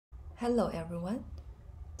Hello everyone.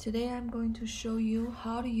 Today I'm going to show you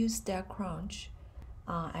how to use StatCrunch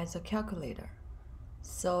as a calculator.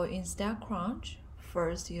 So in StatCrunch,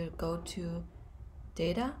 first you go to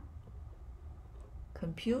Data,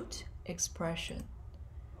 Compute, Expression.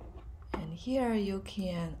 And here you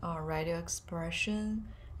can write your expression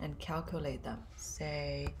and calculate them.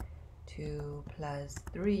 Say 2 plus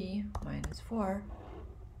 3 minus 4.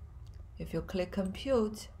 If you click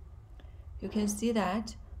Compute, you can see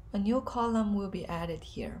that a new column will be added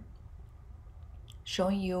here,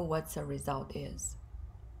 showing you what the result is.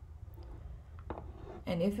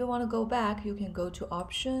 And if you want to go back, you can go to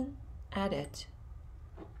Option, Edit.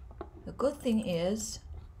 The good thing is,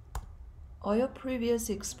 all your previous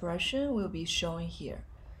expression will be shown here.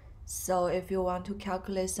 So if you want to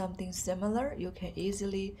calculate something similar, you can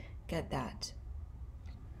easily get that.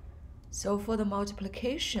 So for the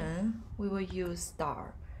multiplication, we will use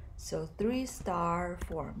star. So 3 star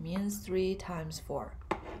 4 means 3 times 4,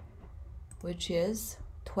 which is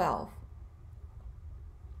 12.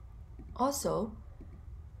 Also,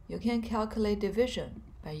 you can calculate division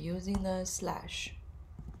by using the slash.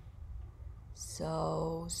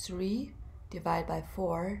 So 3 divided by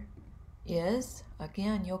 4 is,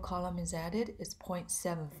 again, a new column is added, is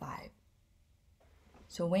 0.75.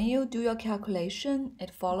 So when you do your calculation,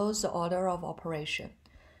 it follows the order of operation.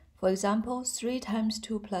 For example, 3 times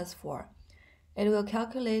 2 plus 4. It will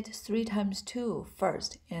calculate 3 times 2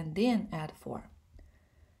 first and then add 4.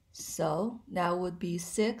 So that would be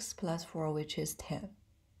 6 plus 4, which is 10.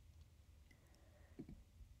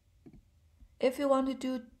 If you want to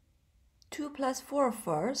do 2 plus 4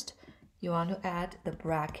 first, you want to add the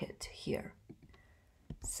bracket here.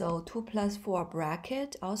 So 2 plus 4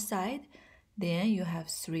 bracket outside, then you have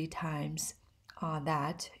 3 times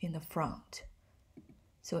that in the front.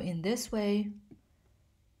 So in this way,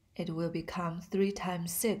 it will become 3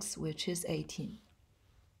 times 6, which is 18.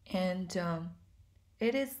 And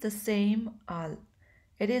it is the same,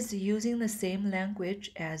 it is using the same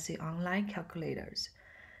language as the online calculators.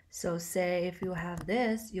 So say if you have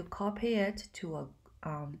this, you copy it to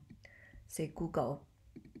a, say Google.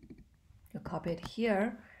 You copy it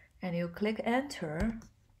here and you click enter.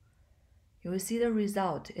 You will see the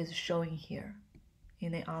result is showing here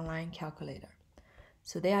in the online calculator.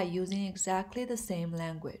 So they are using exactly the same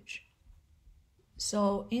language.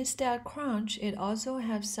 So in StatCrunch, it also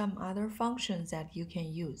has some other functions that you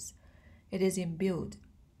can use. It is in build.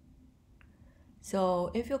 So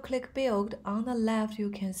if you click build, on the left you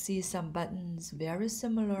can see some buttons very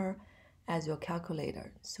similar as your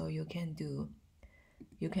calculator. So you can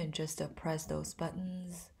just press those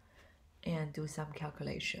buttons and do some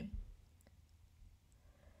calculation.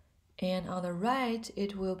 And on the right,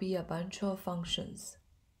 it will be a bunch of functions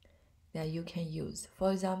that you can use.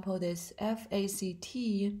 For example, this FACT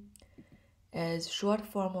is short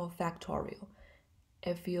form of factorial.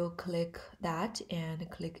 If you click that and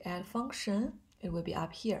click add function, it will be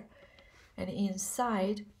up here. And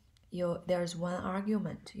inside, there's one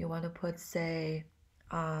argument. You want to put, say,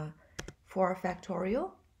 4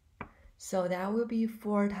 factorial. So that will be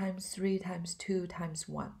 4 times 3 times 2 times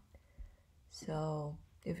 1. So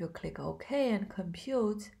if you click OK and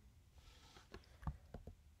compute,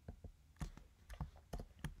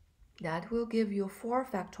 that will give you 4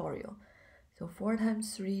 factorial. So 4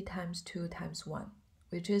 times 3 times 2 times 1,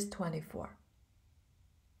 which is 24.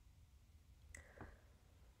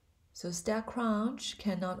 So StatCrunch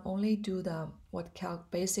can not only do what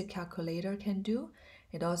basic calculator can do,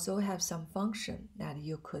 it also has some function that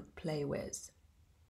you could play with.